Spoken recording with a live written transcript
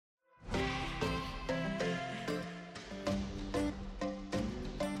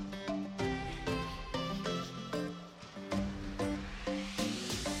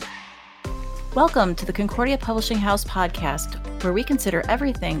Welcome to the Concordia Publishing House podcast, where we consider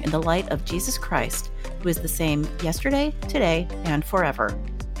everything in the light of Jesus Christ, who is the same yesterday, today, and forever.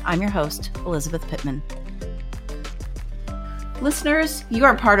 I'm your host, Elizabeth Pittman. Listeners, you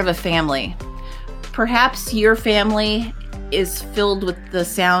are part of a family. Perhaps your family is filled with the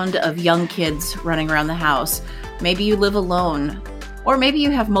sound of young kids running around the house. Maybe you live alone, or maybe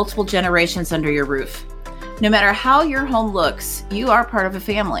you have multiple generations under your roof. No matter how your home looks, you are part of a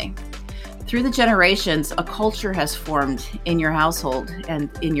family. Through the generations, a culture has formed in your household and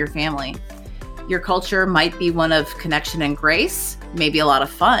in your family. Your culture might be one of connection and grace, maybe a lot of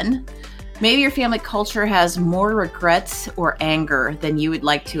fun. Maybe your family culture has more regrets or anger than you would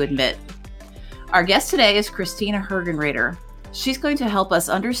like to admit. Our guest today is Christina Hergenrader. She's going to help us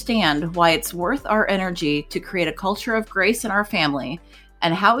understand why it's worth our energy to create a culture of grace in our family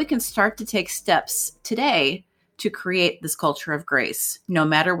and how we can start to take steps today to create this culture of grace, no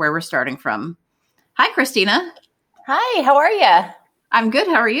matter where we're starting from. Hi, Christina. Hi, how are you? I'm good.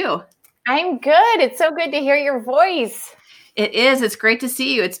 How are you? I'm good. It's so good to hear your voice. It is. It's great to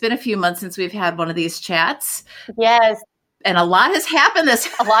see you. It's been a few months since we've had one of these chats. Yes. And a lot has happened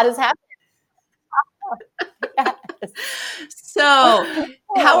A lot has happened. Yes. So,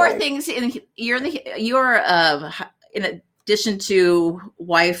 how are things in addition to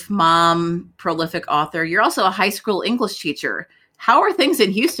wife, mom, prolific author, you're also a high school English teacher. How are things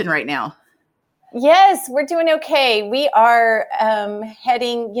in Houston right now? Yes, we're doing okay. We are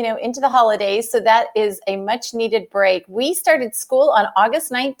heading, into the holidays, so that is a much needed break. We started school on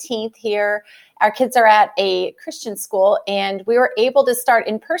August 19th here. Our kids are at a Christian school, and we were able to start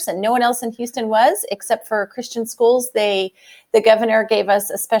in person. No one else in Houston was, except for Christian schools. The governor gave us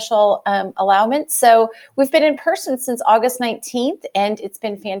a special allowance. So we've been in person since August 19th, and it's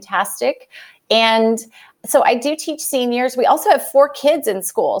been fantastic. And so I do teach seniors. We also have 4 kids in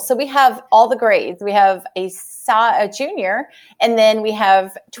school. So we have all the grades. We have a junior, and then we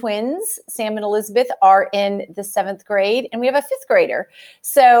have twins. Sam and Elizabeth are in the 7th grade, and we have a 5th grader.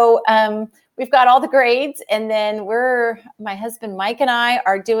 So we've got all the grades, and then my husband Mike and I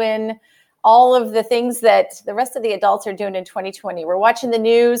are doing all of the things that the rest of the adults are doing in 2020. We're watching the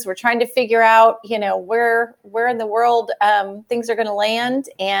news. We're trying to figure out, where in the world things are going to land.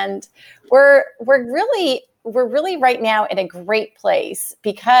 And we're really right now in a great place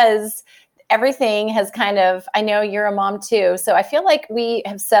because everything has I know you're a mom too. So I feel like we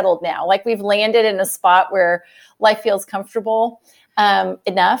have settled now, like we've landed in a spot where life feels comfortable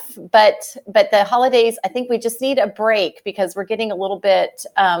enough, but the holidays, I think we just need a break because we're getting a little bit,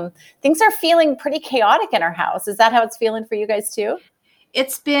 things are feeling pretty chaotic in our house. Is that how it's feeling for you guys too?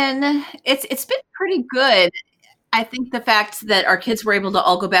 It's been pretty good. I think the fact that our kids were able to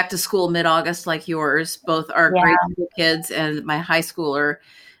all go back to school mid-August, like yours, both our grade school kids and my high schooler,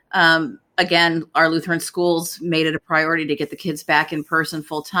 again, our Lutheran schools made it a priority to get the kids back in person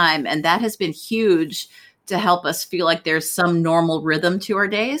full time. And that has been huge to help us feel like there's some normal rhythm to our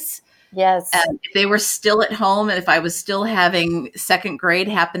days. Yes. If they were still at home and if I was still having 2nd grade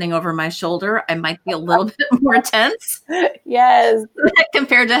happening over my shoulder, I might be a little bit more tense. Yes.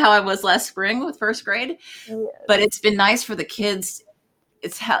 Compared to how I was last spring with 1st grade. Yes. But it's been nice for the kids.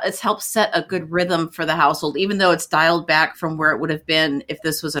 It's helped set a good rhythm for the household, even though it's dialed back from where it would have been if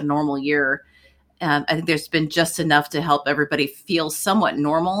this was a normal year. I think there's been just enough to help everybody feel somewhat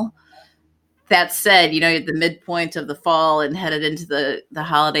normal. That said, at the midpoint of the fall and headed into the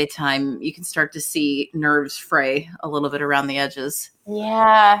holiday time, you can start to see nerves fray a little bit around the edges.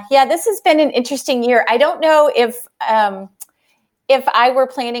 Yeah. This has been an interesting year. I don't know if I were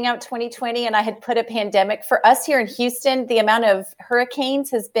planning out 2020 and I had put a pandemic for us here in Houston, the amount of hurricanes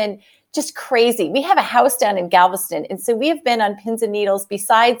has been just crazy. We have a house down in Galveston, and so we have been on pins and needles.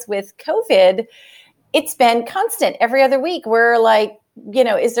 Besides with COVID, it's been constant. Every other week, we're like,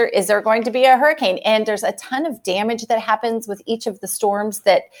 is there going to be a hurricane? And there's a ton of damage that happens with each of the storms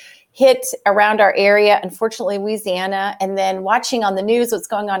that hit around our area, unfortunately, Louisiana, and then watching on the news what's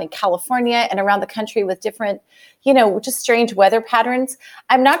going on in California and around the country with different, just strange weather patterns.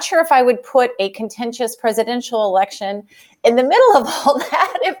 I'm not sure if I would put a contentious presidential election in the middle of all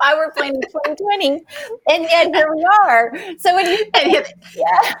that if I were planning 2020, and yet here we are. So when you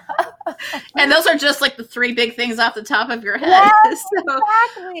and those are just like the 3 big things off the top of your head. Yeah, so,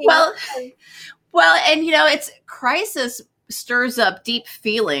 exactly. Well, and it's crisis stirs up deep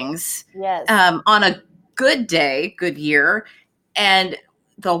feelings. Yes. On a good day, good year, and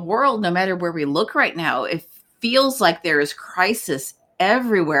the world, no matter where we look right now, it feels like there is crisis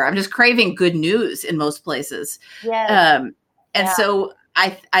everywhere. I'm just craving good news in most places. Yes. So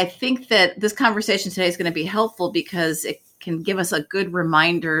I think that this conversation today is going to be helpful because it can give us a good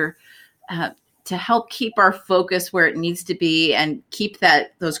reminder to help keep our focus where it needs to be and keep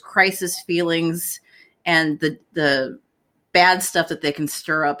those crisis feelings and the bad stuff that they can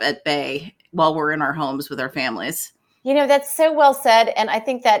stir up at bay while we're in our homes with our families. That's so well said. And I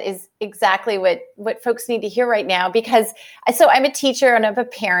think that is exactly what folks need to hear right now, because I'm a teacher and I'm a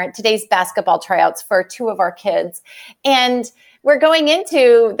parent. Today's basketball tryouts for 2 of our kids. And we're going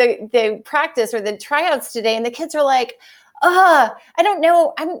into the practice or the tryouts today. And the kids are like, I don't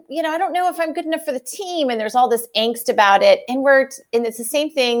know. I don't know if I'm good enough for the team. And there's all this angst about it. And it's the same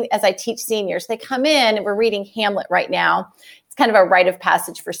thing as I teach seniors. They come in and we're reading Hamlet right now. It's kind of a rite of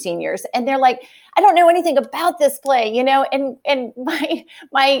passage for seniors. And they're like, I don't know anything about this play, and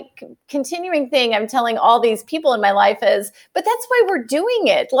my continuing thing I'm telling all these people in my life is, but that's why we're doing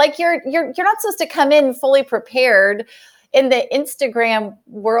it. Like you're not supposed to come in fully prepared. In the Instagram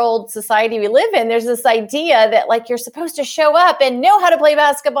world society we live in, there's this idea that like you're supposed to show up and know how to play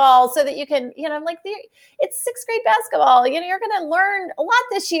basketball so that you can, I'm like, it's 6th grade basketball. You're going to learn a lot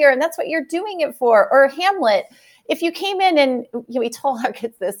this year, and that's what you're doing it for. Or Hamlet. If you came in and we told our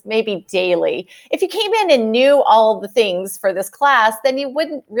kids this maybe daily, if you came in and knew all the things for this class, then you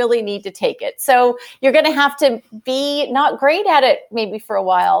wouldn't really need to take it. So you're going to have to be not great at it maybe for a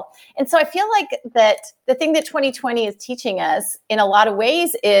while. And so I feel like that the thing that 2020 is teaching us in a lot of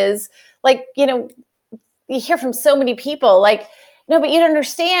ways is like, you hear from so many people like, no, but you don't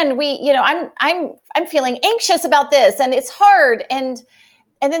understand. I'm feeling anxious about this and it's hard. And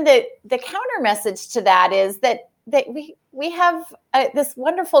then the counter message to that is that we have this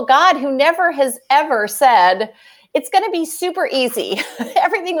wonderful God who never has ever said it's going to be super easy.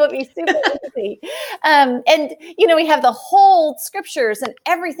 Everything will be super easy. And we have the whole scriptures and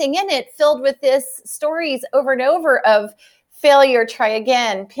everything in it filled with this stories over and over of failure, try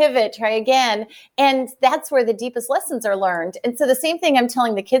again, pivot, try again. And that's where the deepest lessons are learned. And so the same thing I'm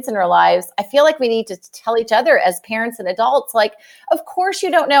telling the kids in our lives, I feel like we need to tell each other as parents and adults, like, of course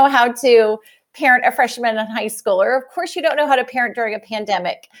you don't know how to parent a freshman in high school, or of course you don't know how to parent during a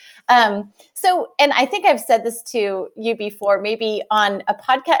pandemic. And I think I've said this to you before, maybe on a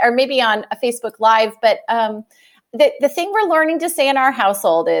podcast or maybe on a Facebook Live, but the thing we're learning to say in our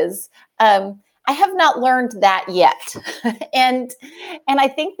household is, I have not learned that yet. and I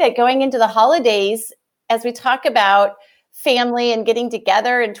think that going into the holidays, as we talk about family and getting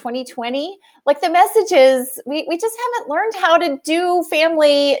together in 2020, like the message is we just haven't learned how to do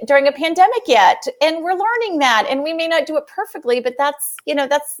family during a pandemic yet. And we're learning that, and we may not do it perfectly, but that's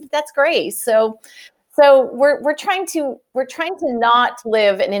grace. So we're trying to not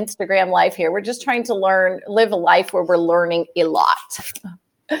live an Instagram life here. We're just trying to live a life where we're learning a lot.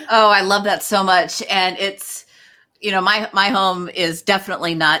 Oh, I love that so much. And it's, my home is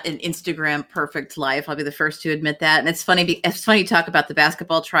definitely not an Instagram perfect life. I'll be the first to admit that. And it's funny to talk about the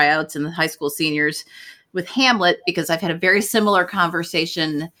basketball tryouts and the high school seniors with Hamlet, because I've had a very similar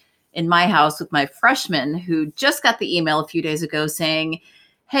conversation in my house with my freshman who just got the email a few days ago saying,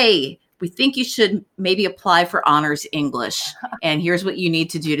 hey, we think you should maybe apply for honors English. And here's what you need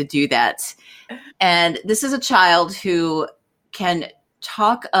to do that. And this is a child who can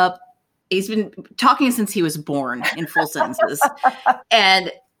talk up. He's been talking since he was born in full sentences.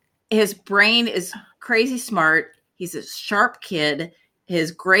 And his brain is crazy smart. He's a sharp kid.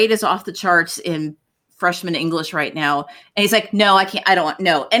 His grade is off the charts in freshman English right now. And he's like, no, I can't. I don't want,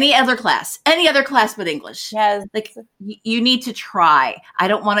 no, any other class but English. Yes. Like you need to try. I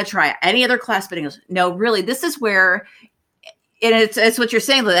don't want to try any other class but English. No, really, this is where, and it's what you're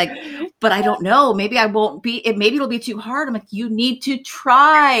saying, like, but I don't know. Maybe I won't be. Maybe it'll be too hard. I'm like, you need to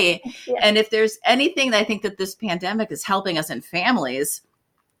try. Yeah. And if there's anything that I think that this pandemic is helping us in families,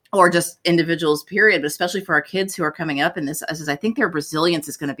 or just individuals, period, but especially for our kids who are coming up in this, is I think their resilience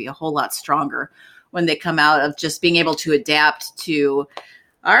is going to be a whole lot stronger when they come out of just being able to adapt to.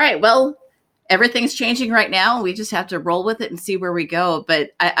 All right, well, everything's changing right now. We just have to roll with it and see where we go.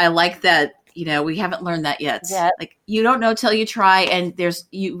 But I like that. We haven't learned that yet. Yeah. Like you don't know till you try, and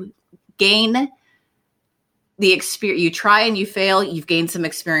you gain the experience. You try and you fail, you've gained some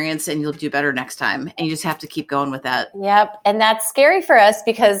experience, and you'll do better next time. And you just have to keep going with that. Yep. And that's scary for us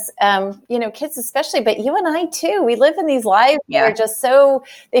because, kids especially, but you and I too, we live in these lives that are just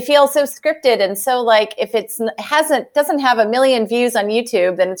they feel so scripted. And so like, if doesn't have 1 million views on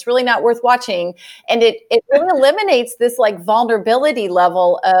YouTube, then it's really not worth watching. And it really eliminates this like vulnerability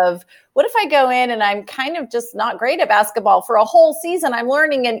level of, what if I go in and I'm kind of just not great at basketball for a whole season? I'm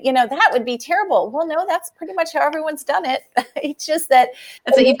learning and, that would be terrible. Well, no, that's pretty much how everyone's done it. It's just that.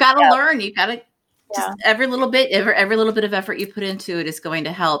 That's it. You've got to learn. You've got to just every little bit of effort you put into it is going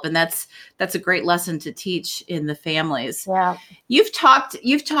to help. And that's a great lesson to teach in the families. Yeah. You've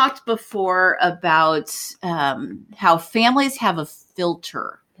talked before about how families have a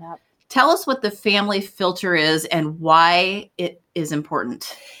filter. Yeah. Tell us what the family filter is and why it is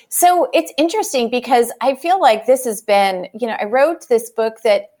important. So it's interesting because I feel like this has been, I wrote this book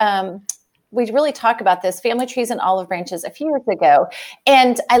that we really talk about this, Family Trees and Olive Branches, a few years ago.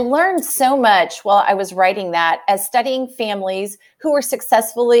 And I learned so much while I was writing that as studying families who were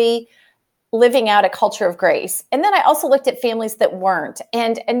successfully living out a culture of grace. And then I also looked at families that weren't.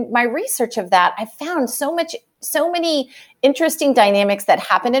 And my research of that, I found so many interesting dynamics that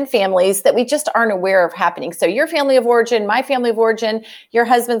happen in families that we just aren't aware of happening. So your family of origin, my family of origin, your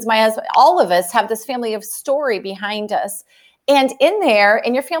husband's, my husband, all of us have this family of story behind us. And in there,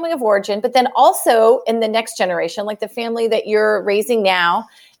 in your family of origin, but then also in the next generation, like the family that you're raising now,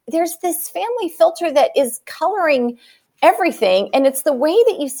 there's this family filter that is coloring everything. And it's the way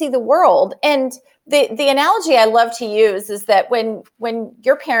that you see the world. And the analogy I love to use is that when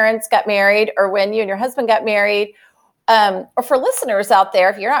your parents got married, or when you and your husband got married, or for listeners out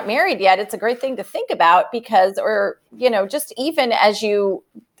there, if you're not married yet, it's a great thing to think about because, just even as you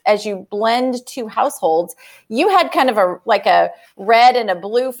blend two households, you had kind of a red and a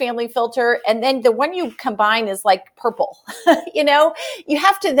blue family filter. And then the one you combine is like purple, you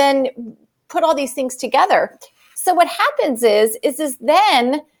have to then put all these things together. So what happens is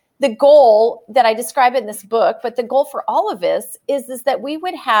then the goal that I describe in this book, but the goal for all of us is that we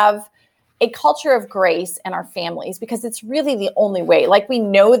would have a culture of grace in our families, because it's really the only way. Like, we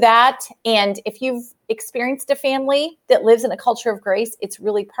know that. And if you've experienced a family that lives in a culture of grace, it's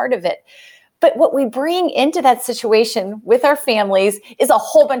really part of it. But what we bring into that situation with our families is a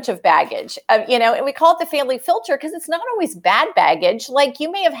whole bunch of baggage, and we call it the family filter because it's not always bad baggage. Like,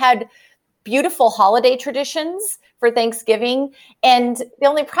 you may have had beautiful holiday traditions for Thanksgiving, and the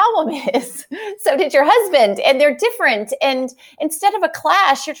only problem is, so did your husband, and they're different. And instead of a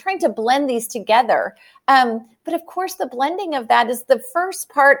clash, you're trying to blend these together. But of course, the blending of that is the first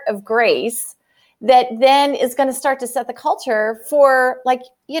part of grace that then is going to start to set the culture for,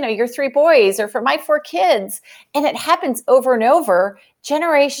 your 3 boys, or for my 4 kids. And it happens over and over,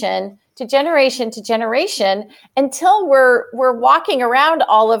 generation to generation to generation, until we're walking around,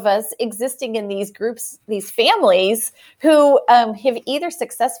 all of us existing in these groups, these families who have either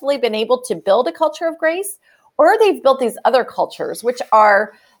successfully been able to build a culture of grace, or they've built these other cultures, which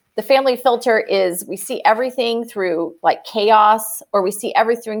are, the family filter is, we see everything through like chaos, or we see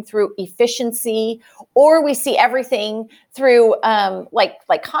everything through efficiency, or we see everything through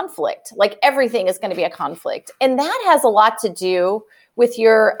like conflict. Like, everything is going to be a conflict. And that has a lot to do with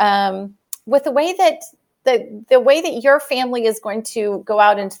your with the way that the way that your family is going to go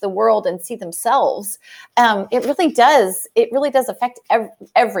out into the world and see themselves. It really does affect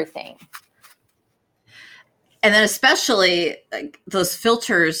everything. And then especially, those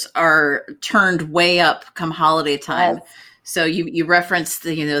filters are turned way up come holiday time. Yes. So you referenced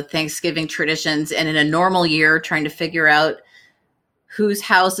the Thanksgiving traditions, and in a normal year, trying to figure out whose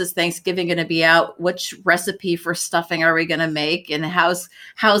house is Thanksgiving going to be out, which recipe for stuffing are we going to make, and how's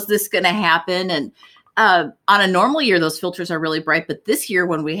this going to happen? And on a normal year, those filters are really bright. But this year,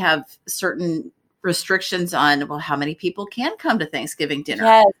 when we have certain restrictions on, how many people can come to Thanksgiving dinner?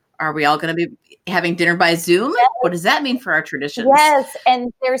 Yes. Are we all going to be having dinner by Zoom? Yes. What does that mean for our traditions? Yes.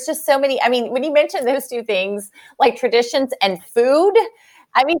 And there's just so many. I mean, when you mention those two things, like traditions and food,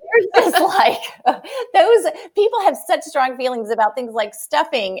 I mean, there's just like those people have such strong feelings about things like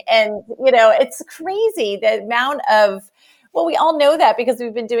stuffing. And, it's crazy the amount of, well, we all know that because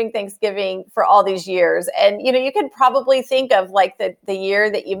we've been doing Thanksgiving for all these years. And, you could probably think of like the year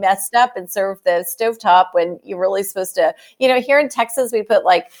that you messed up and served the stovetop when you're really supposed to, here in Texas, we put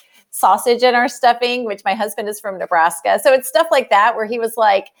like sausage in our stuffing, which my husband is from Nebraska. So it's stuff like that where he was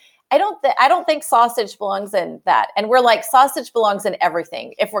like, I don't think sausage belongs in that. And we're like, sausage belongs in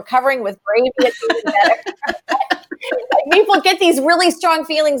everything. If we're covering with gravy, it's even better. People get these really strong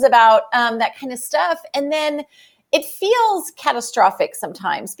feelings about that kind of stuff. And then it feels catastrophic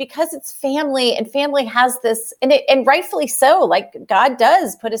sometimes because it's family, and family has this, and rightfully so, like God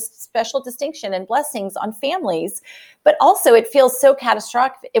does put a special distinction and blessings on families, but also it feels so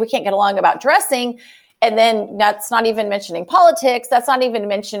catastrophic. We can't get along about dressing. And then that's not even mentioning politics. That's not even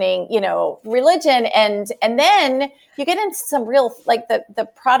mentioning, religion. And then you get into some real, like the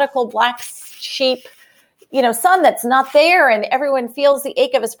prodigal black sheep son that's not there, and everyone feels the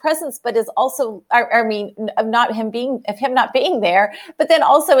ache of his presence, but is also, of him not being there, but then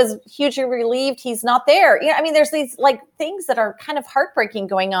also is hugely relieved he's not there. There's these like things that are kind of heartbreaking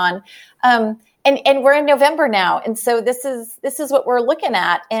going on. And we're in November now. And so this is what we're looking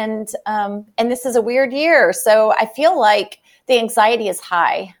at. And this is a weird year. So I feel like the anxiety is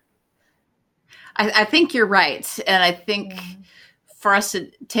high. I think you're right. And I think for us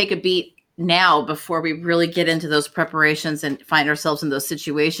to take a beat now before we really get into those preparations and find ourselves in those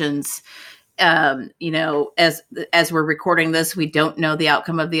situations, as we're recording this, we don't know the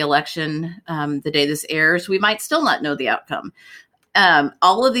outcome of the election. The day this airs, we might still not know the outcome.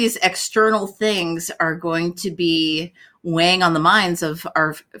 All of these external things are going to be weighing on the minds of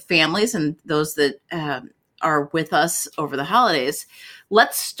our families and those that are with us over the holidays.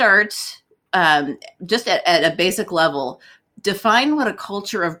 Let's start just at a basic level. Define what a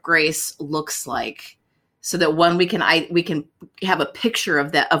culture of grace looks like, so that we can have a picture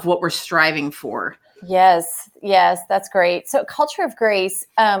of that, of what we're striving for. Yes, that's great. So culture of grace,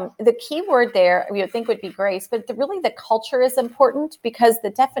 the key word there you would think would be grace, but really the culture is important, because the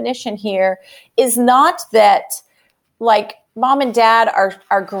definition here is not that like mom and dad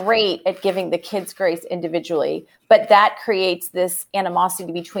are great at giving the kids grace individually, but that creates this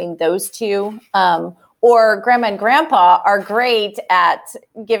animosity between those two. Or grandma and grandpa are great at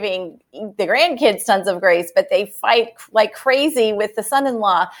giving the grandkids tons of grace, but they fight like crazy with the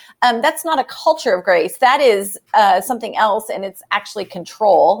son-in-law. That's not a culture of grace. That is something else, and it's actually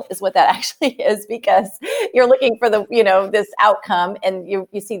control is what that actually is, because you're looking for this outcome, and you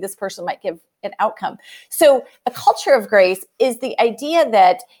see this person might give an outcome. So a culture of grace is the idea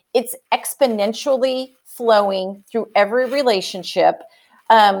that it's exponentially flowing through every relationship.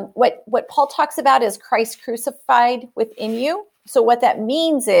 What Paul talks about is Christ crucified within you. So what that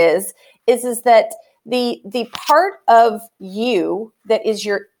means is that the part of you that is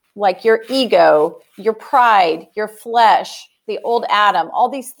your ego, your pride, your flesh, the old Adam, all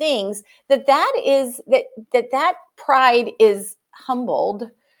these things, that pride is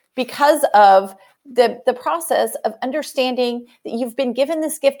humbled because of the process of understanding that you've been given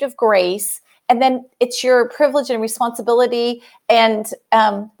this gift of grace. And then it's your privilege and responsibility and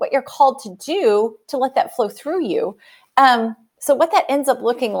what you're called to do to let that flow through you. So what that ends up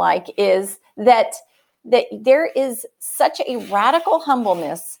looking like is that there is such a radical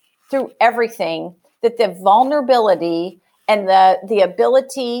humbleness through everything, that the vulnerability and the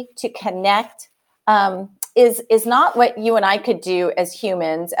ability to connect is not what you and I could do as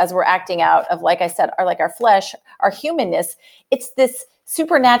humans, as we're acting out of, like I said, our flesh, our humanness. It's this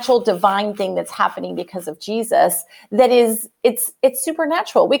supernatural divine thing that's happening because of Jesus. It's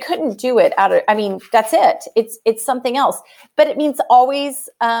supernatural. We couldn't do it that's it. It's something else, but it means always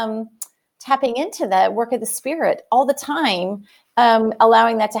tapping into the work of the Spirit all the time,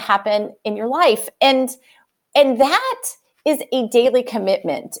 allowing that to happen in your life. And that is a daily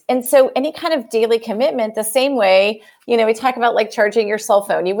commitment. And so any kind of daily commitment, the same way, we talk about like charging your cell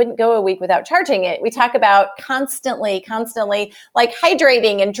phone. You wouldn't go a week without charging it. We talk about constantly like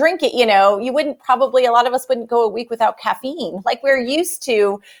hydrating and drinking. You wouldn't probably, a lot of us wouldn't go a week without caffeine. Like we're used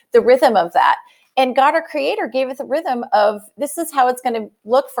to the rhythm of that. And God, our creator, gave us a rhythm of, this is how it's going to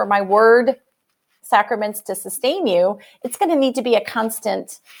look for my word sacraments to sustain you. It's going to need to be a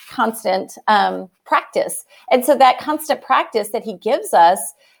constant practice. And so that constant practice that he gives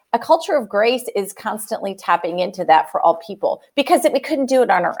us, a culture of grace is constantly tapping into that for all people, because we couldn't do it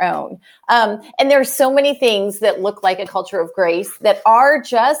on our own. And there's so many things that look like a culture of grace that are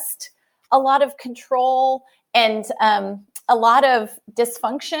just a lot of control and a lot of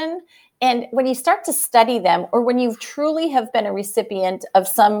dysfunction. And when you start to study them, or when you truly have been a recipient of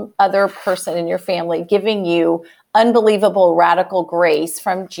some other person in your family giving you unbelievable radical grace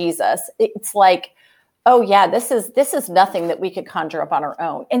from Jesus, it's like, oh yeah, this is nothing that we could conjure up on our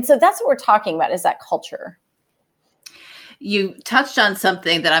own. And so that's what we're talking about, is that culture. You touched on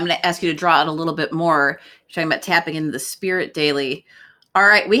something that I'm going to ask you to draw out a little bit more. You're talking about tapping into the Spirit daily. All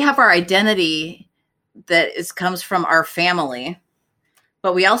right, we have our identity that comes from our family.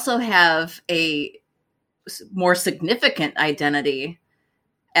 But we also have a more significant identity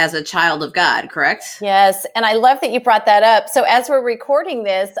as a child of God, correct? Yes. And I love that you brought that up. So as we're recording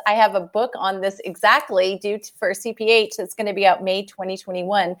this, I have a book on this exactly for CPH that's going to be out May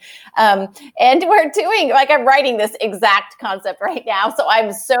 2021. And we're doing, I'm writing this exact concept right now. So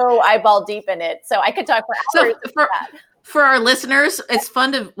I'm so eyeball deep in it. So I could talk for hours about that. For our listeners, it's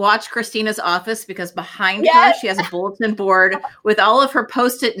fun to watch Christina's office, because behind her, she has a bulletin board with all of her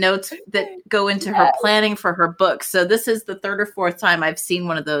Post-it notes that go into her planning for her book. So this is the third or fourth time I've seen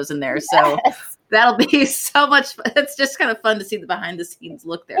one of those in there. So That'll be so much fun. It's just kind of fun to see the behind the scenes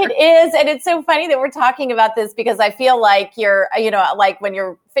look there. It is. And it's so funny that we're talking about this because I feel like you're, like when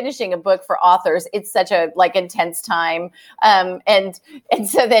you're finishing a book for authors, it's such a intense time. And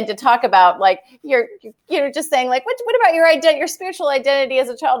so then to talk about you're just saying what about your identity, your spiritual identity as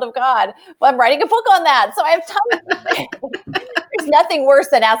a child of God? Well, I'm writing a book on that. So I have tons there's nothing worse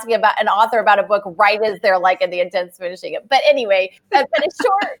than asking about an author about a book right as they're in the intense finishing it. But anyway, but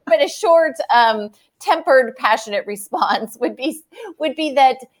a short, tempered, passionate response would be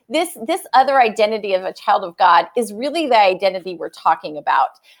that this other identity of a child of God is really the identity we're talking about.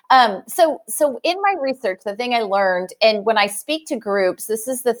 So in my research, the thing I learned, and when I speak to groups, this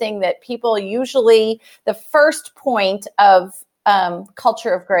is the thing that people usually, the first point of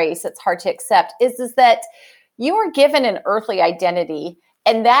culture of grace, it's hard to accept, is that you were given an earthly identity.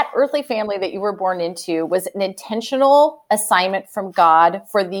 And that earthly family that you were born into was an intentional assignment from God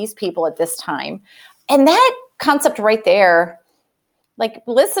for these people at this time. And that concept right there,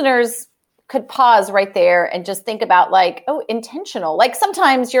 listeners could pause right there and just think about intentional.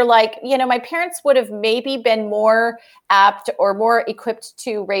 Sometimes you're my parents would have maybe been more apt or more equipped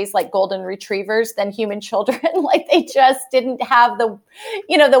to raise golden retrievers than human children. They just didn't have the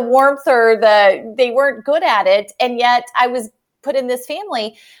warmth or they weren't good at it. And yet I was put in this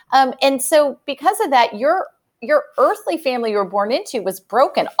family. And so because of that, your earthly family you were born into was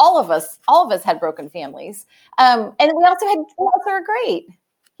broken. All of us had broken families. And we also are great.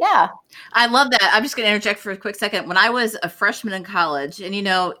 Yeah. I love that. I'm just going to interject for a quick second. When I was a freshman in college, and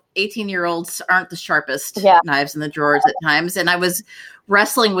 18-year-olds aren't the sharpest knives in the drawers at times. And I was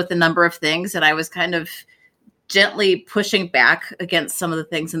wrestling with a number of things, and I was kind of gently pushing back against some of the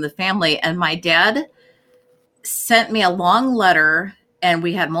things in the family. And my dad sent me a long letter, and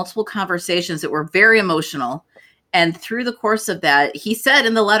we had multiple conversations that were very emotional. And through the course of that, he said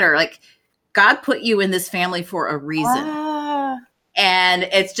in the letter, God put you in this family for a reason. Wow. And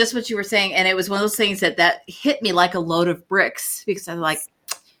it's just what you were saying. And it was one of those things that hit me like a load of bricks, because I was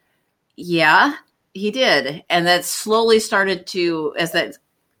yeah, he did. And that slowly started to, as that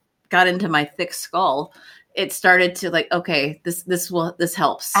got into my thick skull, it started to okay, this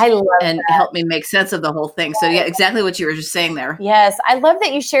helps. I love and that. Help me make sense of the whole thing. So yeah, exactly what you were just saying there. Yes. I love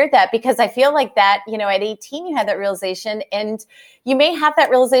that you shared that, because I feel that, at 18, you had that realization, and you may have that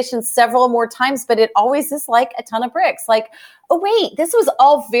realization several more times, but it always is a ton of bricks. Oh wait, this was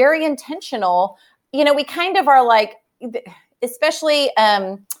all very intentional. We kind of are especially,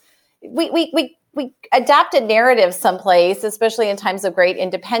 we adopt a narrative someplace, especially in times of great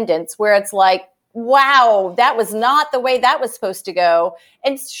independence, where it's wow, that was not the way that was supposed to go.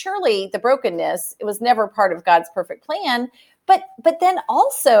 And surely the brokenness, it was never part of God's perfect plan. But then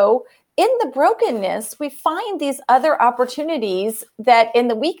also in the brokenness, we find these other opportunities that in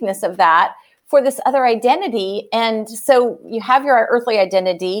the weakness of that for this other identity. And so you have your earthly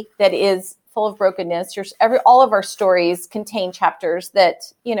identity that is full of brokenness. All of our stories contain chapters that,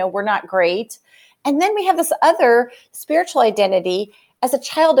 were not great. And then we have this other spiritual identity as a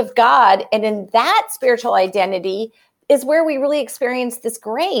child of God. And in that spiritual identity is where we really experience this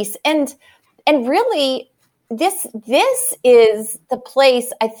grace. And really, this is the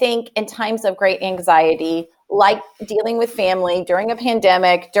place, I think, in times of great anxiety, like dealing with family during a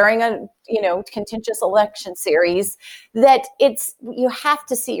pandemic, during a contentious election series, that you have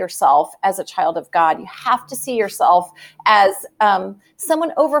to see yourself as a child of God. You have to see yourself as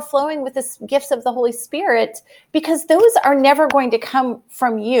someone overflowing with the gifts of the Holy Spirit, because those are never going to come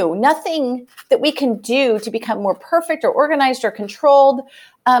from you. Nothing that we can do to become more perfect or organized or controlled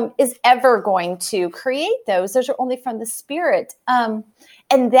is ever going to create those. Those are only from the Spirit.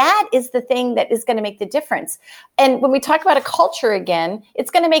 And that is the thing that is going to make the difference. And when we talk about a culture again, it's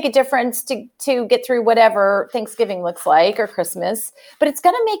going to make a difference to get through whatever Thanksgiving looks like or Christmas. But it's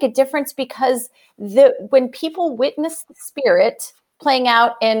going to make a difference because when people witness the Spirit playing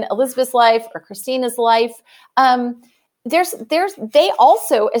out in Elizabeth's life or Christina's life, they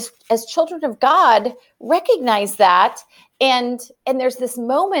also, as children of God, recognize that. And there's this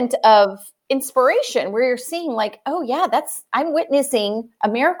moment of inspiration where you're seeing oh yeah, I'm witnessing a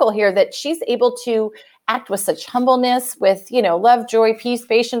miracle here, that she's able to act with such humbleness, with, love, joy, peace,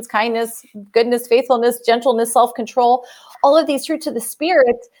 patience, kindness, goodness, faithfulness, gentleness, self-control, all of these fruits of the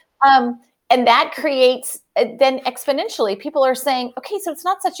Spirit. And that creates then exponentially, people are saying, okay, so it's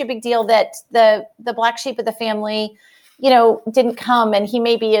not such a big deal that the black sheep of the family, didn't come, and he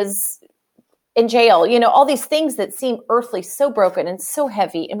maybe is in jail, all these things that seem earthly, so broken and so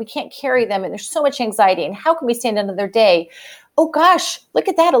heavy, and we can't carry them, and there's so much anxiety, and how can we stand another day? Oh gosh, look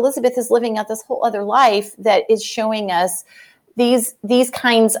at that. Elizabeth is living out this whole other life that is showing us these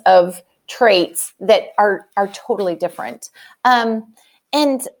kinds of traits that are totally different.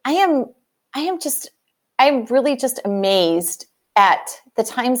 And I'm really just amazed at the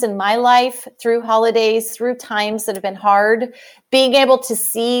times in my life, through holidays, through times that have been hard, being able to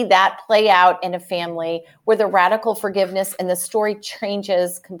see that play out in a family where the radical forgiveness and the story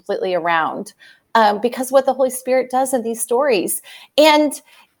changes completely around, because what the Holy Spirit does in these stories. And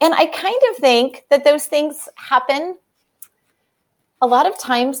I kind of think that those things happen. A lot of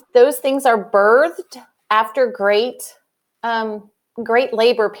times those things are birthed after great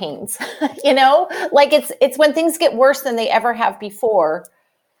labor pains, like it's when things get worse than they ever have before.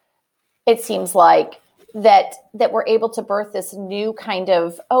 It seems like that we're able to birth this new kind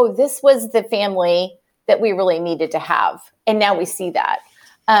of, oh, this was the family that we really needed to have. And now we see that.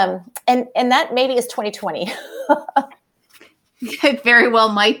 And that maybe is 2020. It very well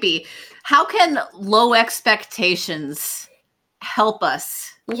might be. How can low expectations help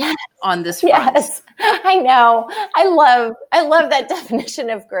us on this front? Yes, I know. I love that definition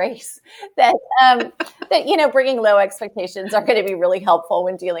of grace, that bringing low expectations are going to be really helpful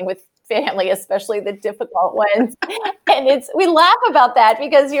when dealing with family, especially the difficult ones. And we laugh about that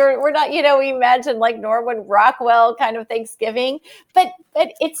because we're not, we imagine like Norman Rockwell kind of Thanksgiving, but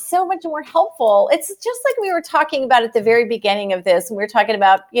it's so much more helpful. It's just like we were talking about at the very beginning of this, and we were talking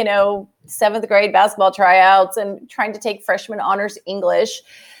about, 7th grade basketball tryouts and trying to take freshman honors English.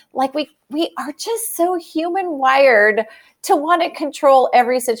 Like we are just so human wired to want to control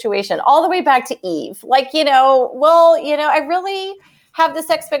every situation, all the way back to Eve. Like, I really have this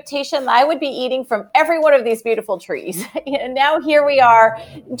expectation that I would be eating from every one of these beautiful trees. And now here we are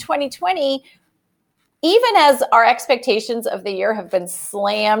in 2020, even as our expectations of the year have been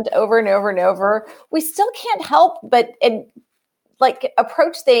slammed over and over and over, we still can't help but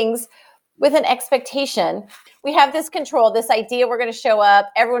approach things with an expectation. We have this control, this idea we're going to show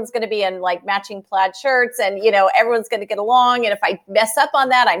up, everyone's going to be in like matching plaid shirts, and everyone's going to get along, and if I mess up on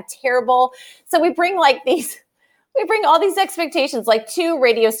that, I'm terrible. So we bring all these expectations, like 2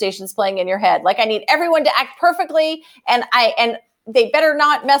 radio stations playing in your head. Like, I need everyone to act perfectly, and they better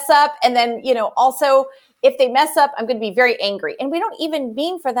not mess up. And then, also if they mess up, I'm going to be very angry. And we don't even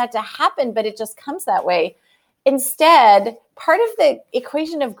mean for that to happen, but it just comes that way. Instead, part of the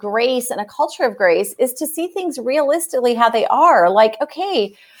equation of grace and a culture of grace is to see things realistically how they are. Like,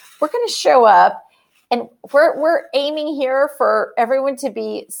 okay, we're going to show up, and we're aiming here for everyone to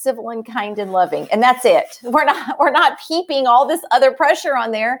be civil and kind and loving, and that's it. We're not heaping all this other pressure on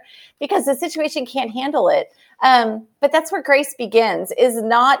there because the situation can't handle it. But that's where grace begins, is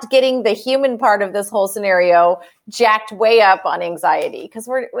not getting the human part of this whole scenario jacked way up on anxiety, because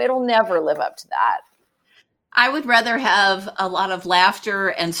it'll never live up to that. I would rather have a lot of laughter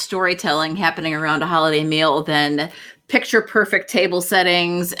and storytelling happening around a holiday meal than picture perfect table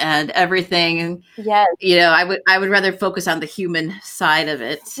settings and everything. Yes. I would rather focus on the human side of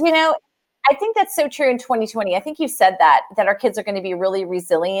it. I think that's so true in 2020. I think you said that our kids are going to be really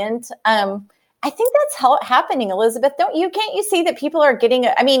resilient. I think that's happening, Elizabeth. Can't you see that people are getting,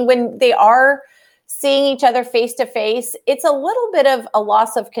 when they are seeing each other face to face, it's a little bit of a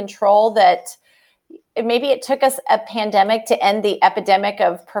loss of control that maybe it took us a pandemic to end the epidemic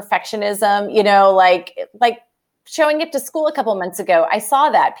of perfectionism, like showing up to school a couple months ago. I saw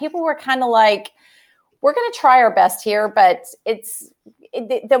that people were kind of like, we're going to try our best here, but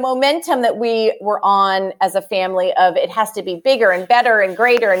the momentum that we were on as a family of it has to be bigger and better and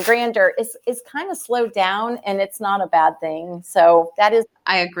greater and grander is kind of slowed down, and it's not a bad thing. So that is,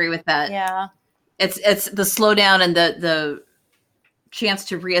 I agree with that. Yeah. It's the slowdown and the chance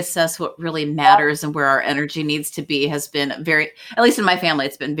to reassess what really matters and where our energy needs to be has been at least in my family,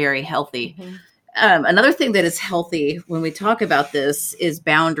 it's been very healthy. Mm-hmm. Another thing that is healthy when we talk about this is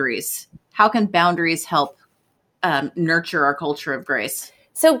boundaries. How can boundaries help nurture our culture of grace?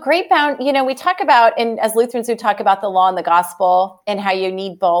 So we talk about, and as Lutherans, we talk about the law and the gospel and how you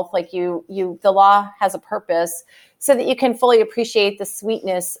need both. Like the law has a purpose so that you can fully appreciate the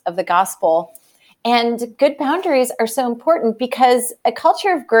sweetness of the gospel. And good boundaries are so important because a culture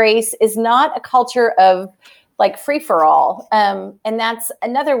of grace is not a culture of like free for all. And that's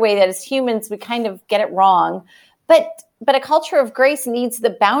another way that as humans, we kind of get it wrong. But a culture of grace needs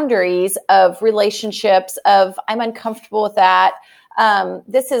the boundaries of relationships of I'm uncomfortable with that.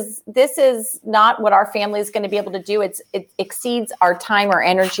 This is not what our family is going to be able to do. It exceeds our time or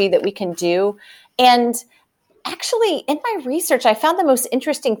energy that we can do. And actually, in my research, I found the most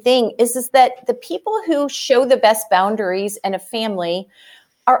interesting thing is that the people who show the best boundaries in a family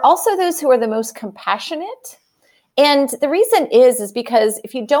are also those who are the most compassionate And the reason is because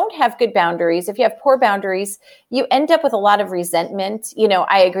if you don't have good boundaries, if you have poor boundaries, you end up with a lot of resentment.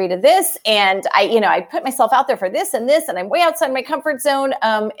 I agree to this, and I put myself out there for this, and I'm way outside my comfort zone.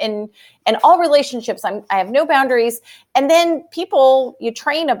 In all relationships, I have no boundaries. And then you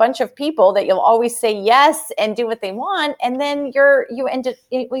train a bunch of people that you'll always say yes and do what they want, and then you end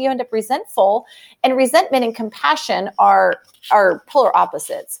up resentful. And resentment and compassion are polar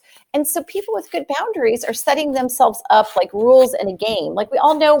opposites. And so people with good boundaries are setting themselves up like rules in a game. Like we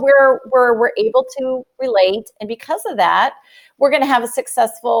all know where we're able to relate. And because of that, we're going to have a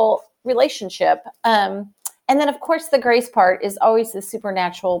successful relationship. And then, of course, the grace part is always the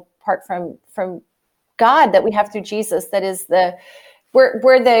supernatural part from God that we have through Jesus. That is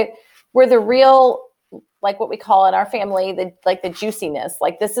we're the real, like what we call in our family, the juiciness.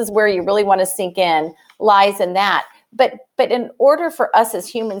 Like this is where you really want to sink in, lies in that. But in order for us as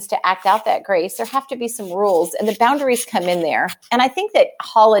humans to act out that grace, there have to be some rules, and the boundaries come in there. And I think that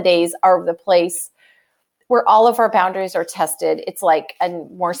holidays are the place where all of our boundaries are tested. It's like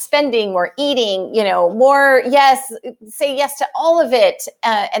more spending, more eating, more yes, say yes to all of it.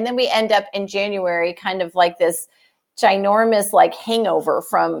 And then we end up in January kind of like this ginormous like hangover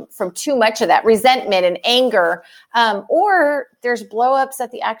from too much of that resentment and anger. Or there's blow-ups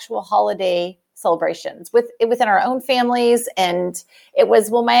at the actual holiday celebrations within our own families. And it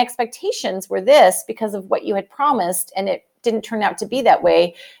was, well, my expectations were this because of what you had promised, and it didn't turn out to be that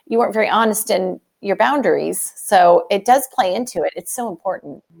way. You weren't very honest in your boundaries. So it does play into it. It's so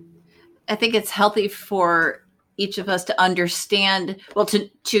important. I think it's healthy for each of us to understand, well,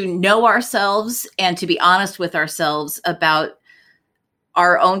 to know ourselves and to be honest with ourselves about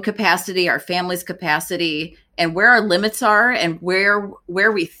our own capacity, our family's capacity, and where our limits are and where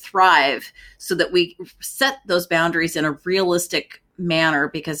we thrive, so that we set those boundaries in a realistic manner.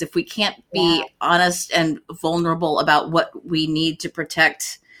 Because if we can't be honest and vulnerable about what we need to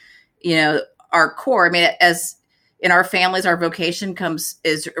protect, our core, I mean, as in our families, our vocation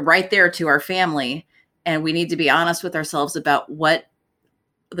is right there to our family. And we need to be honest with ourselves about what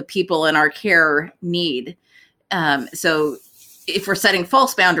the people in our care need. So if we're setting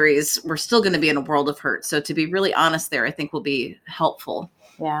false boundaries, we're still going to be in a world of hurt. So to be really honest there, I think will be helpful.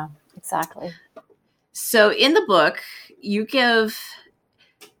 Yeah, exactly. So in the book, you give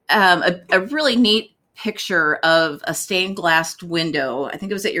a really neat picture of a stained glass window. I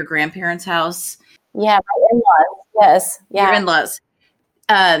think it was at your grandparents' house. Yeah, my in-laws. Yes. Yeah. Your in-laws.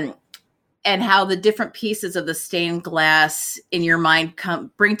 And how the different pieces of the stained glass in your mind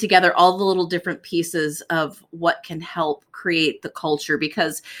bring together all the little different pieces of what can help create the culture.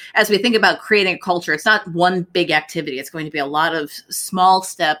 Because as we think about creating a culture, it's not one big activity. It's going to be a lot of small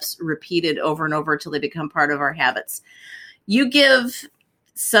steps repeated over and over until they become part of our habits. You give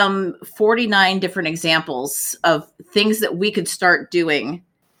some 49 different examples of things that we could start doing.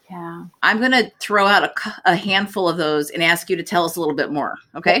 Yeah. I'm going to throw out a handful of those and ask you to tell us a little bit more.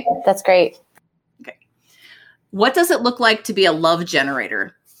 Okay. That's great. Okay. What does it look like to be a love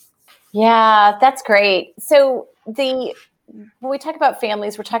generator? Yeah, that's great. So when we talk about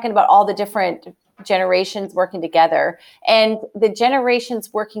families, we're talking about all the different generations working together, and the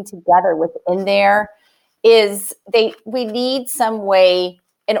generations working together within there we need some way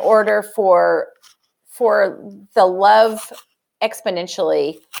in order for the love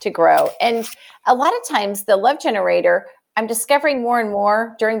exponentially to grow. And a lot of times the love generator, I'm discovering more and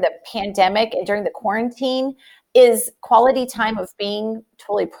more during the pandemic and during the quarantine, is quality time of being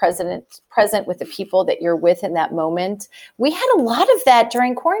totally present with the people that you're with in that moment. We had a lot of that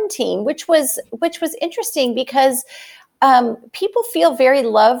during quarantine, which was interesting because people feel very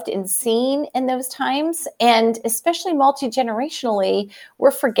loved and seen in those times. And especially multi-generationally, we're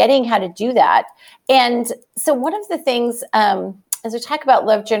forgetting how to do that. And so one of the things, as we talk about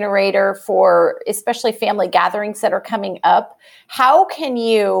love generator for especially family gatherings that are coming up, how can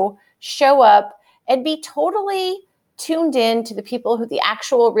you show up and be totally tuned in to the people the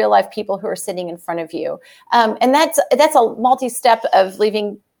actual real life people who are sitting in front of you? And that's a multi-step of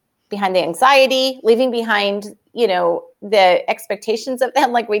leaving behind the anxiety, leaving behind, the expectations of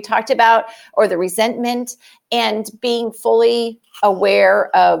them, like we talked about, or the resentment, and being fully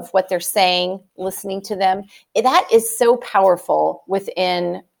aware of what they're saying, listening to them. That is so powerful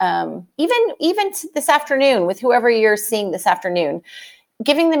within, even this afternoon with whoever you're seeing this afternoon.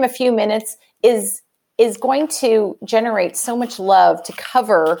 Giving them a few minutes is going to generate so much love to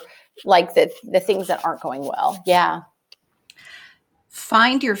cover like the things that aren't going well. Yeah.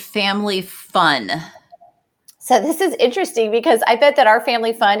 Find your family fun. So this is interesting because I bet that our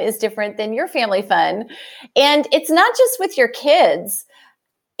family fun is different than your family fun. And it's not just with your kids.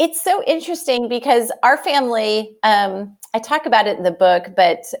 It's so interesting because our family, I talk about it in the book,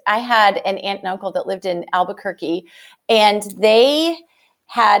 but I had an aunt and uncle that lived in Albuquerque, and they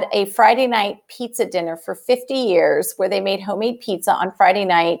had a Friday night pizza dinner for 50 years where they made homemade pizza on Friday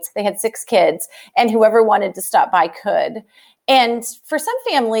nights. They had 6 kids, and whoever wanted to stop by could. And for some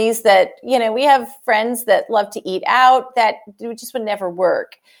families that, we have friends that love to eat out, that just would never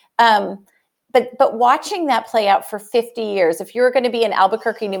work. But watching that play out for 50 years, if you were going to be in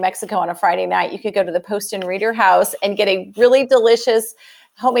Albuquerque, New Mexico on a Friday night, you could go to the Post and Reader House and get a really delicious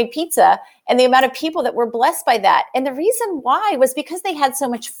homemade pizza, and the amount of people that were blessed by that. And the reason why was because they had so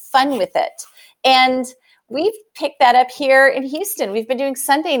much fun with it. And we've picked that up here in Houston. We've been doing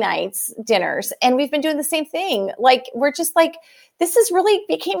Sunday nights dinners, and we've been doing the same thing. Like, we're just like, this is really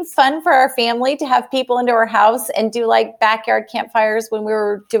became fun for our family to have people into our house and do like backyard campfires when we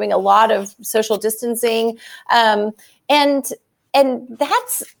were doing a lot of social distancing. And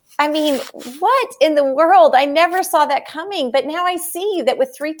that's, what in the world? I never saw that coming, but now I see that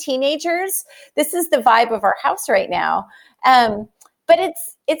with 3 teenagers, this is the vibe of our house right now. But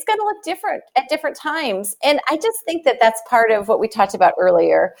it's going to look different at different times. And I just think that that's part of what we talked about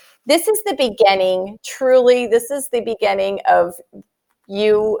earlier. This is the beginning, truly, this is the beginning of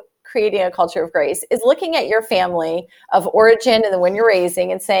you creating a culture of grace, is looking at your family of origin and the one you're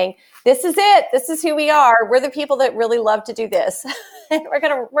raising and saying, this is it. This is who we are. We're the people that really love to do this. And we're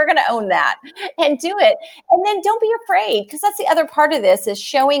gonna own that and do it. And then don't be afraid, because that's the other part of this, is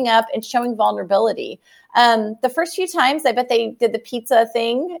showing up and showing vulnerability. The first few times I bet they did the pizza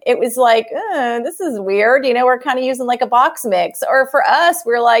thing, it was like, this is weird. We're kind of using like a box mix. Or for us,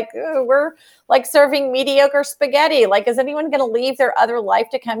 we're like we're serving mediocre spaghetti. Like, is anyone going to leave their other life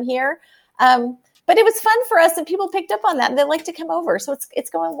to come here? But it was fun for us, and people picked up on that, and they like to come over. So it's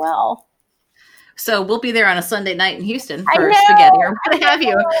going well. So we'll be there on a Sunday night in Houston for spaghetti or what have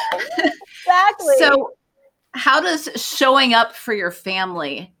you. Exactly. So how does showing up for your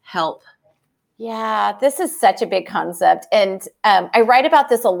family help? Yeah, this is such a big concept. And I write about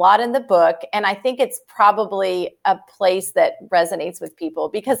this a lot in the book. And I think it's probably a place that resonates with people,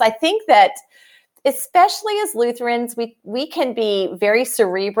 because I think that especially as Lutherans, we can be very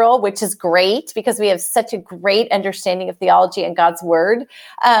cerebral, which is great because we have such a great understanding of theology and God's word.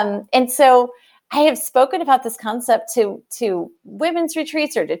 And so I have spoken about this concept to women's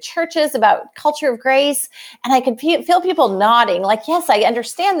retreats or to churches about culture of grace. And I can feel people nodding like, yes, I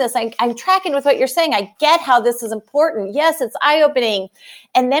understand this. I'm tracking with what you're saying. I get how this is important. Yes, it's eye-opening.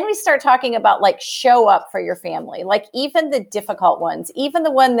 And then we start talking about like show up for your family, like even the difficult ones, even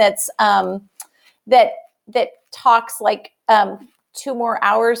the one that's that talks like 2 more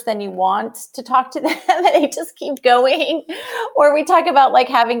hours than you want to talk to them, and they just keep going. Or we talk about like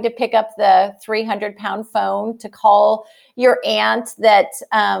having to pick up the 300-pound phone to call your aunt that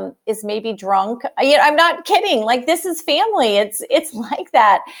is maybe drunk. I'm not kidding. Like, this is family. It's like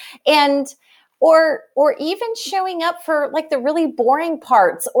that. And or even showing up for like the really boring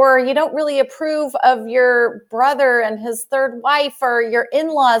parts, or you don't really approve of your brother and his 3rd wife, or your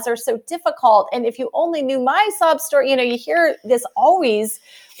in-laws are so difficult. And if you only knew my sob story, you hear this always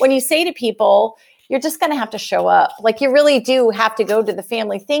when you say to people, you're just going to have to show up. Like, you really do have to go to the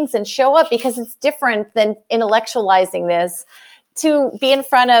family things and show up, because it's different than intellectualizing this, to be in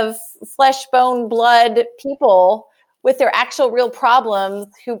front of flesh, bone, blood people with their actual real problems,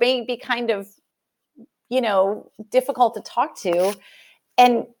 who may be kind of difficult to talk to,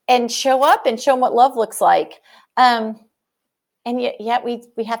 and show up and show them what love looks like. And yet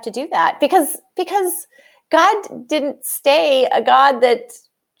we have to do that because God didn't stay a God that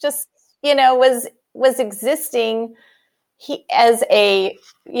just, was existing as a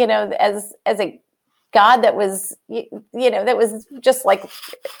God that was, that was just like,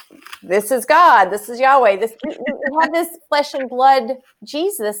 this is God, this is Yahweh. We have this flesh and blood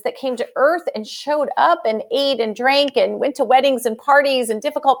Jesus that came to earth and showed up and ate and drank and went to weddings and parties and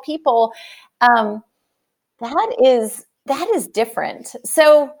difficult people. That is different.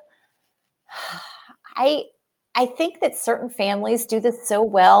 So I think that certain families do this so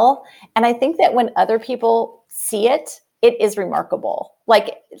well. And I think that when other people see it, it is remarkable.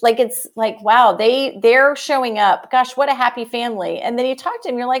 Like it's like, wow, they're showing up. Gosh, what a happy family. And then you talk to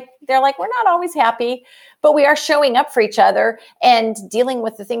them, they're like, we're not always happy, but we are showing up for each other and dealing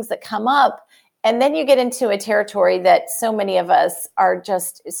with the things that come up. And then you get into a territory that so many of us are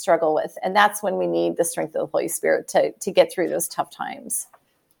just struggle with. And that's when we need the strength of the Holy Spirit to get through those tough times.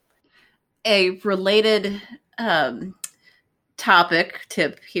 A related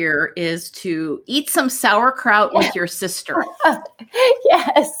tip here is to eat some sauerkraut with your sister.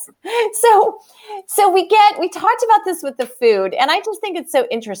 Yes. So we talked about this with the food, and I just think it's so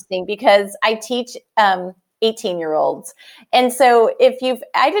interesting because I teach 18-year-olds. And so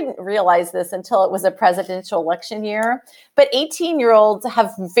I didn't realize this until it was a presidential election year, but 18-year-olds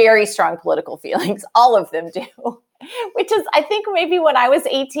have very strong political feelings. All of them do. Which is, I think maybe when I was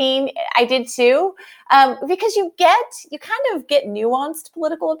 18, I did too, because you kind of get nuanced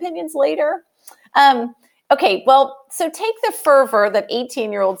political opinions later. Okay, well, so take the fervor that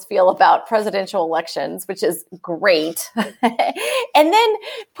 18-year-olds feel about presidential elections, which is great, and then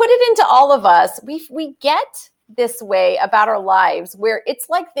put it into all of us. We get this way about our lives where it's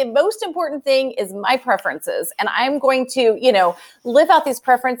like the most important thing is my preferences, and I'm going to, live out these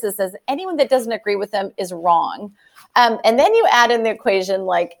preferences as anyone that doesn't agree with them is wrong. And then you add in the equation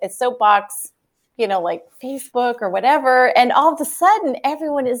like a soapbox, like Facebook or whatever. And all of a sudden,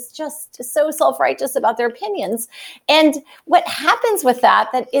 everyone is just so self-righteous about their opinions. And what happens with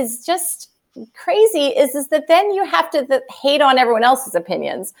that is just crazy is that then you have to hate on everyone else's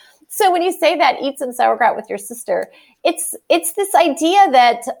opinions. So when you say that, eat some sauerkraut with your sister, it's this idea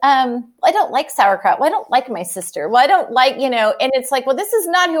that I don't like sauerkraut. Well, I don't like my sister. Well, I don't like, and it's like, well, this is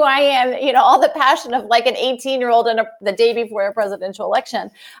not who I am. All the passion of like an 18-year-old in the day before a presidential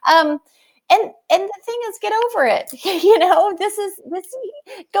election. And the thing is, get over it. This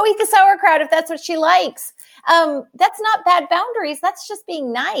go eat the sauerkraut if that's what she likes. That's not bad boundaries. That's just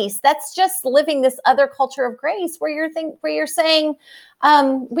being nice. That's just living this other culture of grace where you're saying,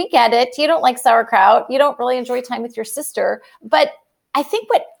 we get it. You don't like sauerkraut. You don't really enjoy time with your sister. But I think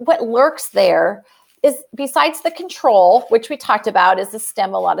what lurks there is, besides the control, which we talked about is the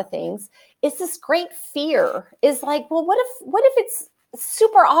stem a lot of things, is this great fear is like, well, what if it's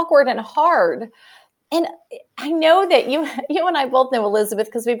super awkward and hard? And I know that you and I both know, Elizabeth,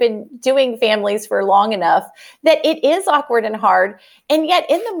 because we've been doing families for long enough, that it is awkward and hard. And yet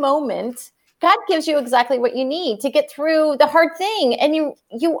in the moment, God gives you exactly what you need to get through the hard thing. And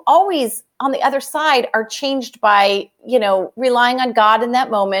you always, on the other side, are changed by, relying on God in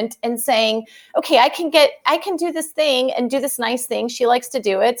that moment and saying, okay, I can do this thing and do this nice thing. She likes to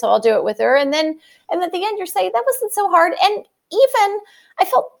do it, so I'll do it with her. And then at the end, you're saying, that wasn't so hard. And even I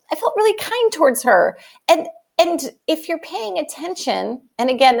felt really kind towards her. And if you're paying attention, and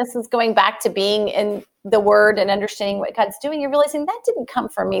again, this is going back to being in the Word and understanding what God's doing, you're realizing that didn't come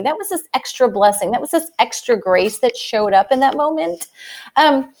from me. That was this extra blessing. That was this extra grace that showed up in that moment.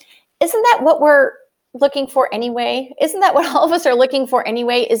 Isn't that what we're looking for anyway? Isn't that what all of us are looking for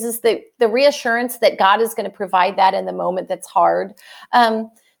anyway? Is this the reassurance that God is going to provide that in the moment that's hard?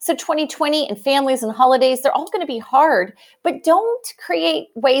 So 2020 and families and holidays, they're all going to be hard, but don't create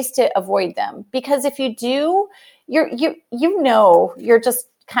ways to avoid them. Because if you do, you're just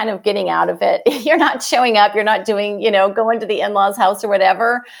kind of getting out of it. You're not showing up. You're not doing, going to the in-laws' house or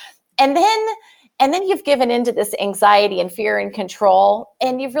whatever. And then you've given into this anxiety and fear and control.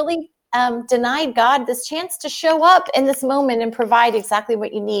 And you've really denied God this chance to show up in this moment and provide exactly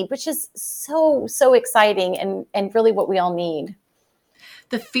what you need, which is so, so exciting and really what we all need.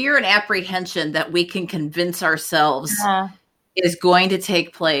 The fear and apprehension that we can convince ourselves is going to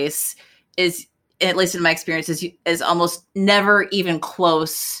take place is, at least in my experience, is almost never even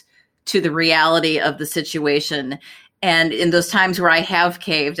close to the reality of the situation. And in those times where I have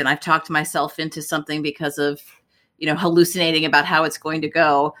caved and I've talked myself into something because of, hallucinating about how it's going to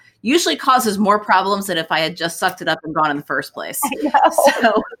go, usually causes more problems than if I had just sucked it up and gone in the first place.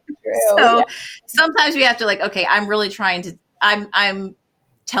 So sometimes we have to okay, I'm really trying to, I'm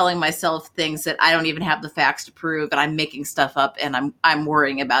telling myself things that I don't even have the facts to prove, and I'm making stuff up and I'm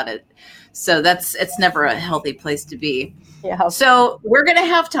worrying about it. So it's never a healthy place to be. Yeah. So we're going to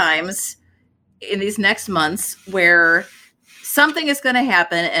have times in these next months where something is going to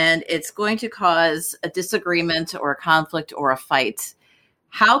happen and it's going to cause a disagreement or a conflict or a fight.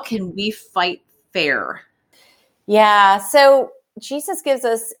 How can we fight fair? Yeah. So Jesus gives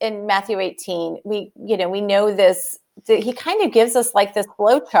us in Matthew 18, we know this, he kind of gives us like this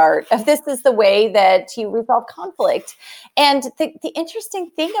flow chart of this is the way that you resolve conflict. And the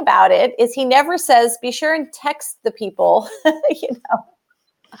interesting thing about it is he never says, be sure and text the people,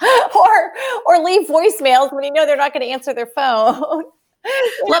 or leave voicemails when they're not going to answer their phone.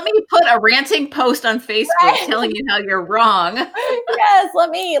 Let me put a ranting post on Facebook telling you how you're wrong. Yes, let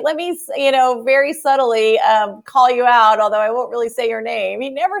me, very subtly call you out, although I won't really say your name. He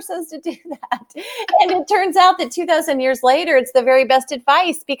never says to do that. And it turns out that 2,000 years later, it's the very best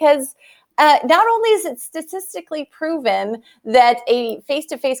advice because not only is it statistically proven that a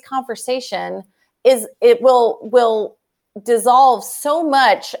face-to-face conversation will dissolve so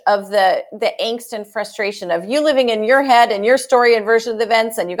much of the angst and frustration of you living in your head and your story and version of the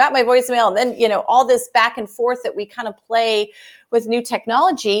events, and you got my voicemail, and then, you know, all this back and forth that we kind of play with new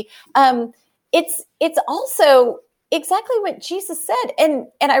technology. It's also exactly what Jesus said. And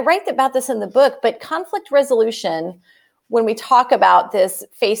I write about this in the book, but conflict resolution, when we talk about this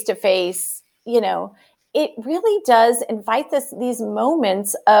face-to-face, you know, it really does invite these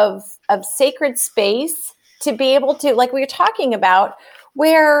moments of sacred space to be able to, like we were talking about,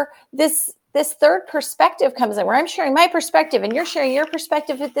 where this third perspective comes in, where I'm sharing my perspective and you're sharing your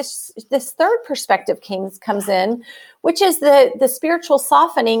perspective. This third perspective comes in, which is the spiritual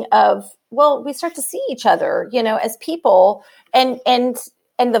softening of, well, we start to see each other, you know, as people, and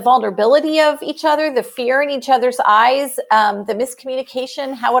the vulnerability of each other, the fear in each other's eyes, the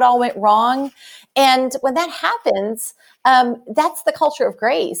miscommunication, how it all went wrong. And when that happens, that's the culture of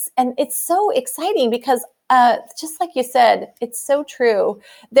grace. And it's so exciting because just like you said, it's so true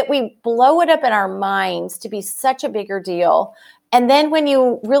that we blow it up in our minds to be such a bigger deal. And then when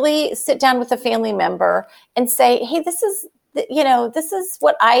you really sit down with a family member and say, hey, this is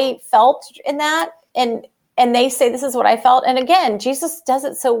what I felt in that. And they say, this is what I felt. And again, Jesus does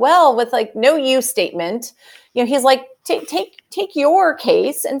it so well with like no you statement. You know, he's like, take your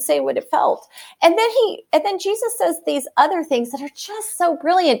case and say what it felt. And then Jesus says these other things that are just so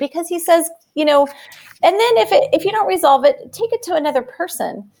brilliant, because he says, you know, and then if you don't resolve it, take it to another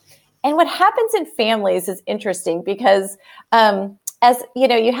person. And what happens in families is interesting because, as you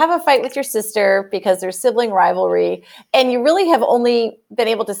know, you have a fight with your sister because there's sibling rivalry, and you really have only been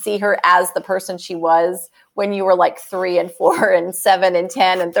able to see her as the person she was when you were like 3 and 4 and 7 and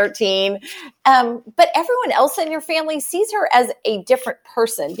 10 and 13. But everyone else in your family sees her as a different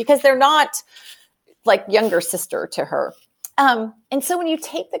person because they're not like younger sister to her. And so when you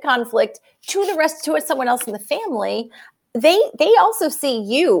take the conflict to someone else in the family, they also see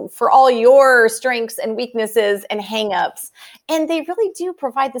you for all your strengths and weaknesses and hangups. And they really do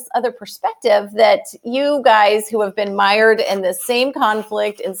provide this other perspective that you guys who have been mired in the same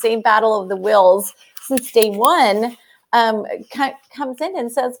conflict and same battle of the wills since day one, comes in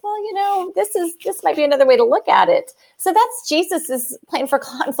and says, well, you know, this might be another way to look at it. So that's Jesus's plan for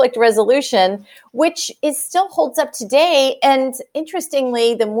conflict resolution, which still holds up today. And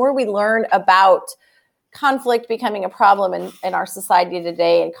interestingly, the more we learn about conflict becoming a problem in our society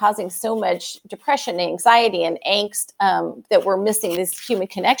today and causing so much depression, anxiety, and angst, that we're missing this human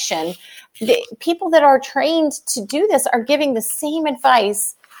connection, the people that are trained to do this are giving the same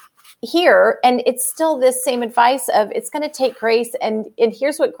advice here. And it's still this same advice of it's going to take grace. And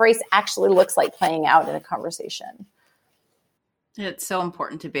here's what grace actually looks like playing out in a conversation. It's so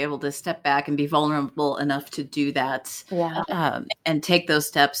important to be able to step back and be vulnerable enough to do that. Yeah. And take those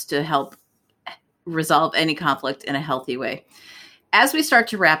steps to help resolve any conflict in a healthy way. As we start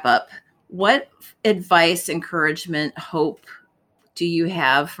to wrap up, what advice, encouragement, hope do you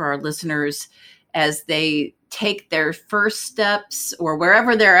have for our listeners as they take their first steps or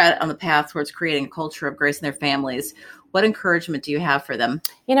wherever they're at on the path towards creating a culture of grace in their families? What encouragement do you have for them?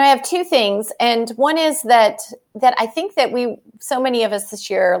 You know, I have two things. And one is that I think that so many of us this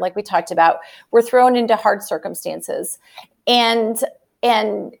year, like we talked about, were thrown into hard circumstances. And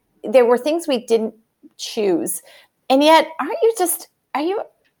there were things we didn't choose. And yet, I just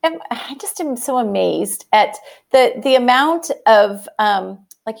am so amazed at the amount of,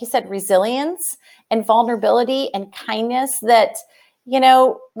 like you said, resilience and vulnerability and kindness that, you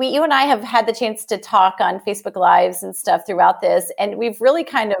know, you and I have had the chance to talk on Facebook Lives and stuff throughout this. And we've really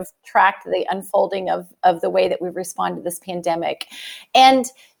kind of tracked the unfolding of the way that we've responded to this pandemic. And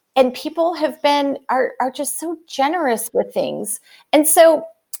people are just so generous with things. And so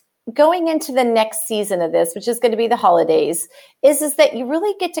going into the next season of this, which is going to be the holidays, is that you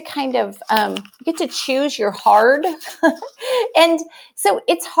really get to kind of get to choose your hard. And so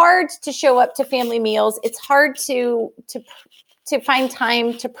it's hard to show up to family meals. It's hard to find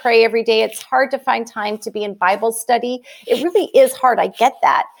time to pray every day. It's hard to find time to be in Bible study. It really is hard. I get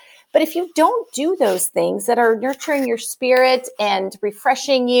that. But if you don't do those things that are nurturing your spirit and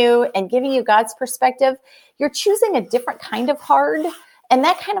refreshing you and giving you God's perspective, you're choosing a different kind of hard. And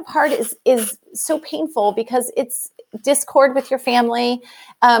that kind of hard is so painful because it's discord with your family.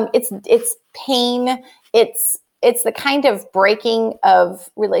 It's pain. It's the kind of breaking of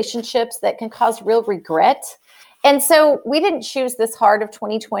relationships that can cause real regret. And so we didn't choose this hard of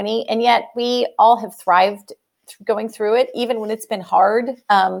 2020, and yet we all have thrived going through it, even when it's been hard.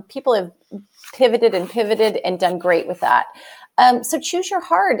 People have pivoted and done great with that. So choose your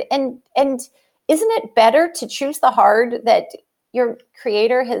hard. And isn't it better to choose the hard that your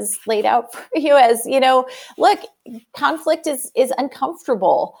creator has laid out for you as, look, conflict is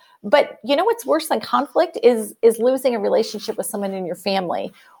uncomfortable, but what's worse than conflict is losing a relationship with someone in your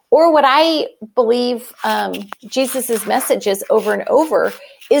family. Or what I believe Jesus's message is over and over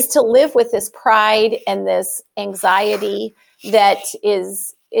is to live with this pride and this anxiety that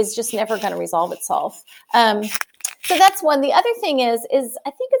is just never going to resolve itself. So that's one. The other thing is I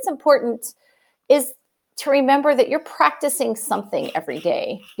think it's important is to remember that you're practicing something every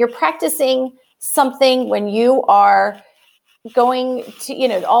day. You're practicing something when you are going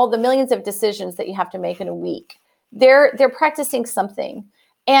to, all the millions of decisions that you have to make in a week. They're practicing something.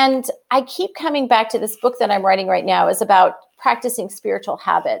 And I keep coming back to this book that I'm writing right now is about practicing spiritual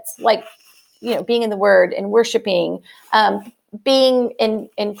habits, like, being in the Word and worshiping, being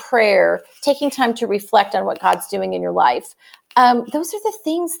in prayer, taking time to reflect on what God's doing in your life. Those are the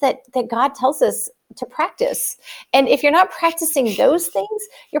things that God tells us to practice. And if you're not practicing those things,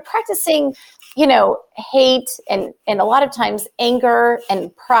 you're practicing, hate and a lot of times anger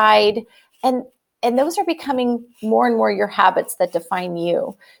and pride. And those are becoming more and more your habits that define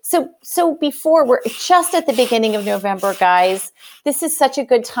you. So before, we're just at the beginning of November, guys. This is such a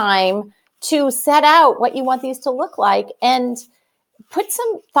good time to set out what you want these to look like and put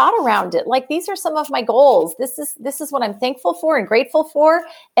some thought around it. Like, these are some of my goals. This is what I'm thankful for and grateful for.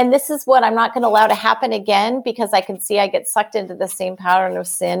 And this is what I'm not going to allow to happen again, because I can see I get sucked into the same pattern of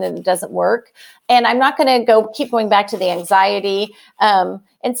sin and it doesn't work. And I'm not going to keep going back to the anxiety.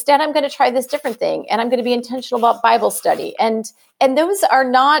 Instead, I'm going to try this different thing, and I'm going to be intentional about Bible study. And those are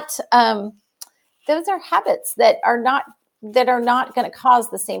not, those are habits that are not going to cause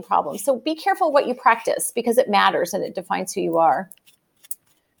the same problem. So be careful what you practice, because it matters and it defines who you are.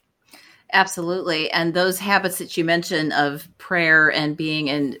 Absolutely. And those habits that you mentioned of prayer and being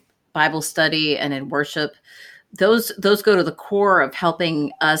in Bible study and in worship, those go to the core of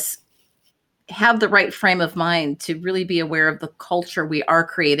helping us have the right frame of mind to really be aware of the culture we are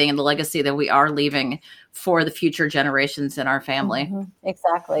creating and the legacy that we are leaving for the future generations in our family. Mm-hmm.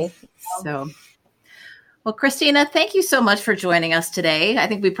 Exactly. So, well, Christina, thank you so much for joining us today. I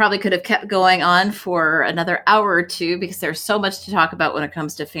think we probably could have kept going on for another hour or two, because there's so much to talk about when it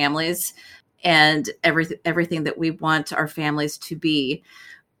comes to families and everything that we want our families to be.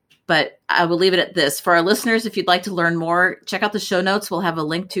 But I will leave it at this. For our listeners, if you'd like to learn more, check out the show notes. We'll have a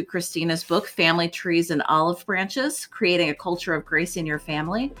link to Christina's book, Family Trees and Olive Branches, Creating a Culture of Grace in Your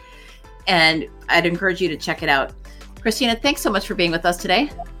Family. And I'd encourage you to check it out. Christina, thanks so much for being with us today.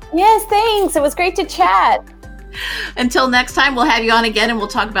 Yes, thanks. It was great to chat. Until next time, we'll have you on again, and we'll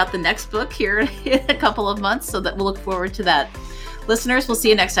talk about the next book here in a couple of months, so that we'll look forward to that. Listeners, we'll see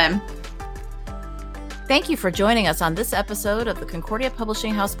you next time. Thank you for joining us on this episode of the Concordia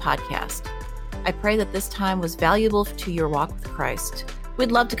Publishing House podcast. I pray that this time was valuable to your walk with Christ.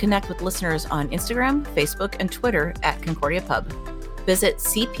 We'd love to connect with listeners on Instagram, Facebook, and Twitter at Concordia Pub. Visit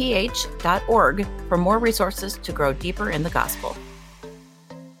cph.org for more resources to grow deeper in the gospel.